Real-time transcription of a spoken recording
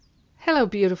Hello,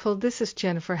 beautiful. This is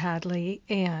Jennifer Hadley,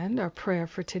 and our prayer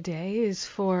for today is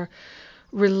for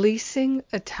releasing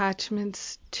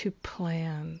attachments to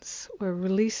plans. We're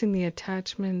releasing the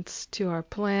attachments to our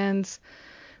plans,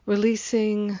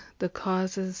 releasing the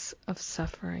causes of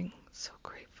suffering. So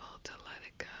grateful to let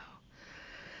it go.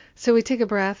 So we take a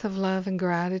breath of love and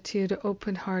gratitude,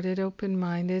 open-hearted,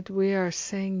 open-minded. We are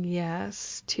saying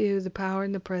yes to the power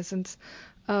and the presence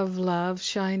of love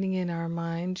shining in our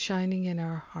mind, shining in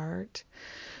our heart.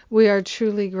 We are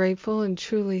truly grateful and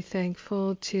truly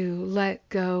thankful to let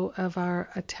go of our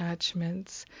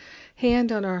attachments.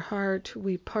 Hand on our heart,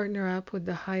 we partner up with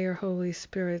the higher Holy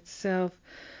Spirit self,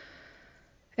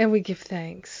 and we give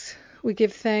thanks. We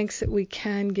give thanks that we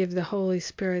can give the Holy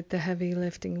Spirit the heavy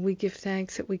lifting. We give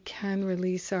thanks that we can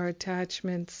release our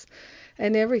attachments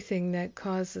and everything that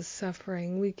causes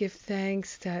suffering. We give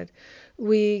thanks that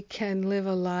we can live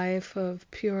a life of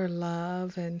pure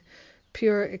love and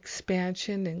pure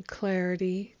expansion and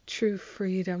clarity, true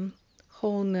freedom,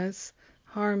 wholeness,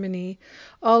 harmony.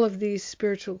 All of these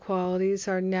spiritual qualities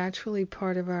are naturally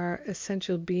part of our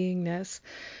essential beingness,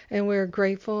 and we're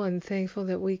grateful and thankful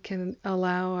that we can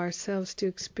allow ourselves to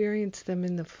experience them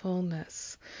in the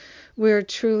fullness. We're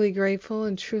truly grateful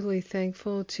and truly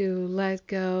thankful to let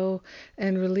go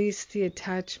and release the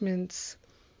attachments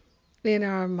in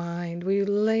our mind. We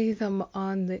lay them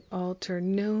on the altar,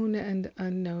 known and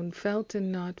unknown, felt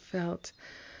and not felt,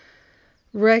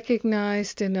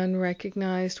 recognized and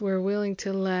unrecognized. We're willing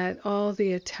to let all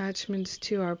the attachments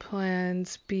to our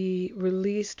plans be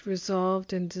released,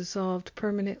 resolved, and dissolved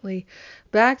permanently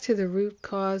back to the root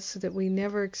cause so that we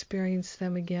never experience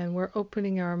them again. We're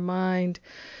opening our mind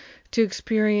to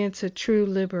experience a true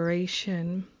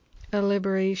liberation, a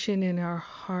liberation in our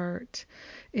heart,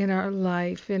 in our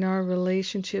life, in our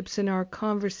relationships, in our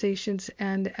conversations,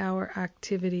 and our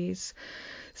activities.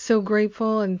 So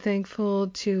grateful and thankful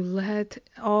to let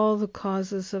all the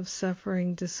causes of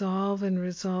suffering dissolve and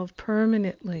resolve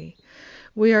permanently.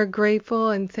 We are grateful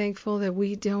and thankful that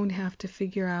we don't have to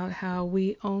figure out how.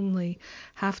 We only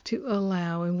have to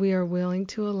allow, and we are willing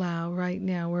to allow right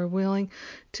now. We're willing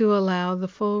to allow the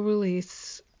full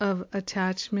release of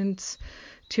attachments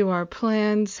to our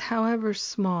plans, however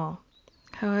small,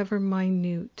 however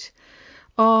minute.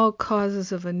 All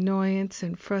causes of annoyance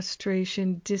and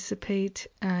frustration dissipate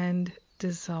and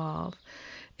dissolve.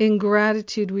 In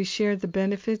gratitude, we share the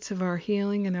benefits of our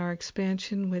healing and our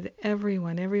expansion with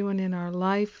everyone in our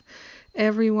life,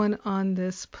 everyone on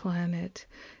this planet.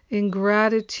 In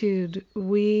gratitude,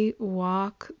 we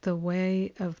walk the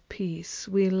way of peace.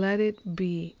 We let it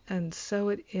be, and so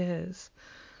it is.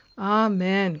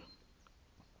 Amen.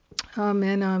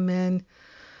 Amen, amen.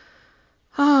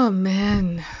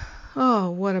 Amen.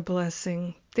 Oh, what a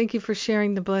blessing. Thank you for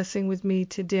sharing the blessing with me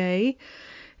today.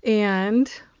 And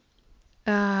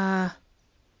let's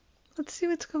see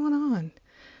what's going on.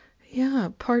 Yeah,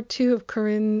 part 2 of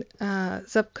Corinne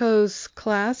Zupko's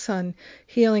class on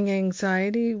healing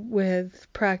anxiety with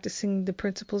practicing the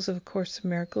principles of A Course in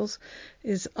Miracles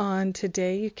is on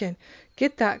today. You can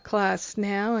get that class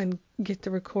now and get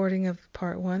the recording of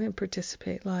part 1 and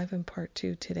participate live in part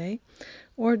 2 today.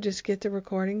 Or just get the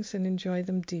recordings and enjoy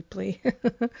them deeply.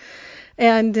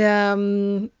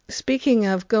 And speaking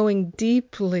of going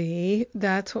deeply,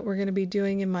 that's what we're going to be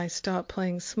doing in my Stop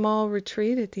Playing Small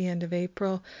retreat at the end of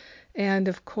April. And,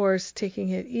 of course, taking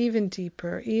it even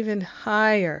deeper, even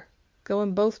higher, go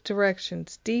in both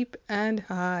directions, deep and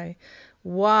high,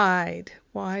 wide,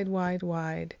 wide, wide,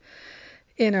 wide,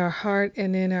 in our heart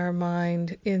and in our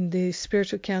mind, in the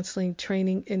Spiritual Counseling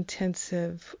Training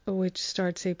Intensive, which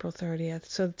starts April 30th.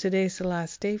 So today's the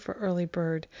last day for early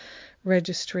bird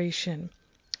registration.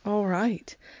 All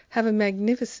right. Have a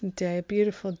magnificent day, a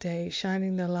beautiful day,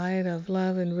 shining the light of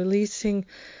love and releasing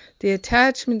the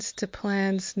attachments to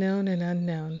plans known and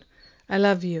unknown. I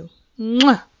love you.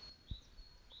 Mwah!